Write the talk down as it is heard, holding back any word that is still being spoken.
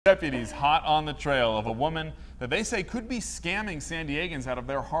Deputies hot on the trail of a woman that they say could be scamming San Diegans out of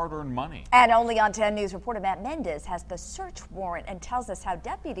their hard-earned money. And Only on 10 News reporter Matt Mendez has the search warrant and tells us how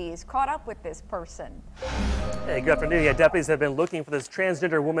deputies caught up with this person. Hey, good afternoon. Yeah, deputies have been looking for this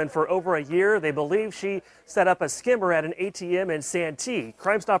transgender woman for over a year. They believe she set up a skimmer at an ATM in Santee.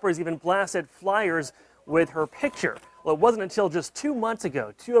 Crime Stoppers even blasted flyers with her picture. Well, it wasn't until just 2 months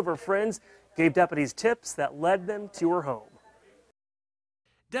ago, two of her friends gave deputies tips that led them to her home.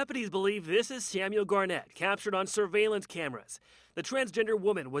 Deputies believe this is Samuel Garnett, captured on surveillance cameras. The transgender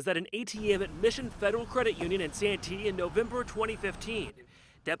woman was at an ATM at Mission Federal Credit Union in Santee in November 2015.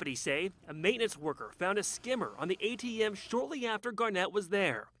 Deputies say a maintenance worker found a skimmer on the ATM shortly after Garnett was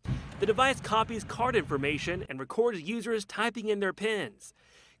there. The device copies card information and records users typing in their PINs.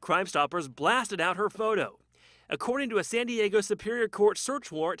 Crime Stoppers blasted out her photo. According to a San Diego Superior Court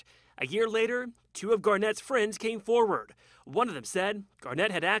search warrant, a year later, two of Garnett's friends came forward. One of them said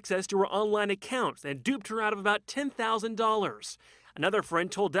Garnett had access to her online accounts and duped her out of about $10,000. Another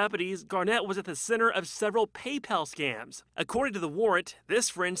friend told deputies Garnett was at the center of several PayPal scams. According to the warrant, this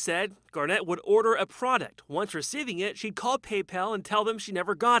friend said Garnett would order a product. Once receiving it, she'd call PayPal and tell them she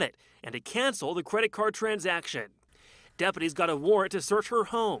never got it and to cancel the credit card transaction. Deputies got a warrant to search her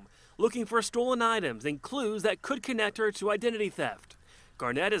home, looking for stolen items and clues that could connect her to identity theft.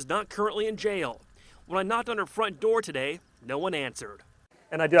 Garnett is not currently in jail. When I knocked on her front door today, no one answered.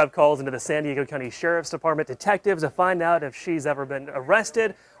 And I do have calls into the San Diego County Sheriff's Department detectives to find out if she's ever been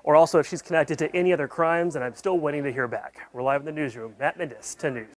arrested or also if she's connected to any other crimes, and I'm still waiting to hear back. We're live in the newsroom. Matt Mendez, 10 News.